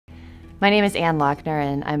My name is Ann Lockner,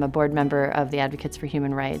 and I'm a board member of the Advocates for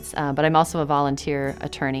Human Rights, but I'm also a volunteer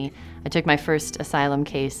attorney. I took my first asylum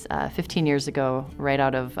case 15 years ago, right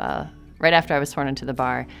after I was sworn into the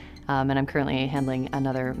bar, and I'm currently handling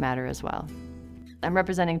another matter as well. I'm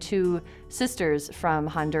representing two sisters from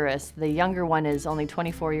Honduras. The younger one is only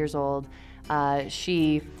 24 years old.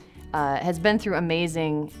 She has been through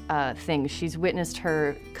amazing things. She's witnessed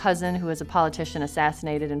her cousin, who was a politician,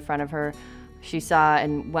 assassinated in front of her. She saw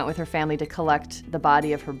and went with her family to collect the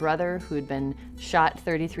body of her brother, who had been shot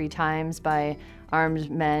 33 times by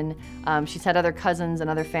armed men. She's had other cousins and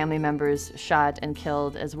other family members shot and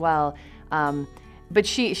killed as well. But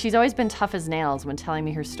she's always been tough as nails when telling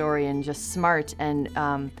me her story, and just smart and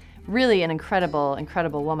really an incredible,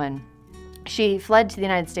 incredible woman. She fled to the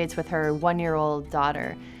United States with her one-year-old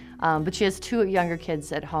daughter, but she has two younger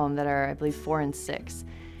kids at home that are, I believe, 4 and 6.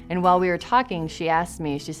 And while we were talking, she asked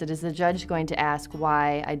me, she said, "Is the judge going to ask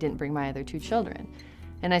why I didn't bring my other two children?"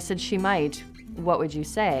 And I said, "She might. What would you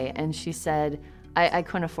say?" And she said, I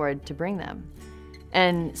couldn't afford to bring them.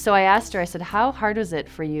 And so I asked her, I said, "How hard was it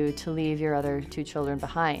for you to leave your other two children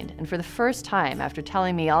behind?" And for the first time, after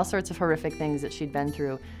telling me all sorts of horrific things that she'd been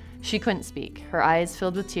through, she couldn't speak. Her eyes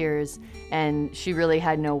filled with tears, and she really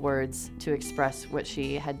had no words to express what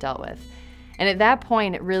she had dealt with. And at that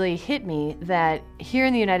point, it really hit me that here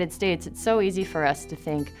in the United States, it's so easy for us to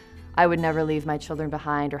think, I would never leave my children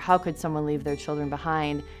behind, or how could someone leave their children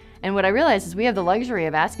behind? And what I realized is we have the luxury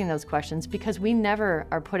of asking those questions because we never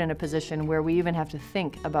are put in a position where we even have to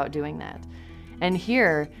think about doing that. And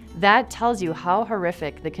here, that tells you how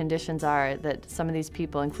horrific the conditions are that some of these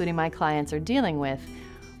people, including my clients, are dealing with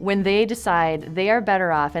when they decide they are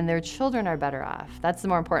better off and their children are better off. That's the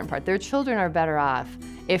more important part. Their children are better off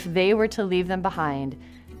if they were to leave them behind,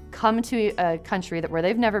 come to a country where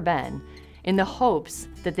they've never been, in the hopes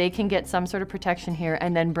that they can get some sort of protection here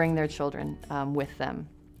and then bring their children with them.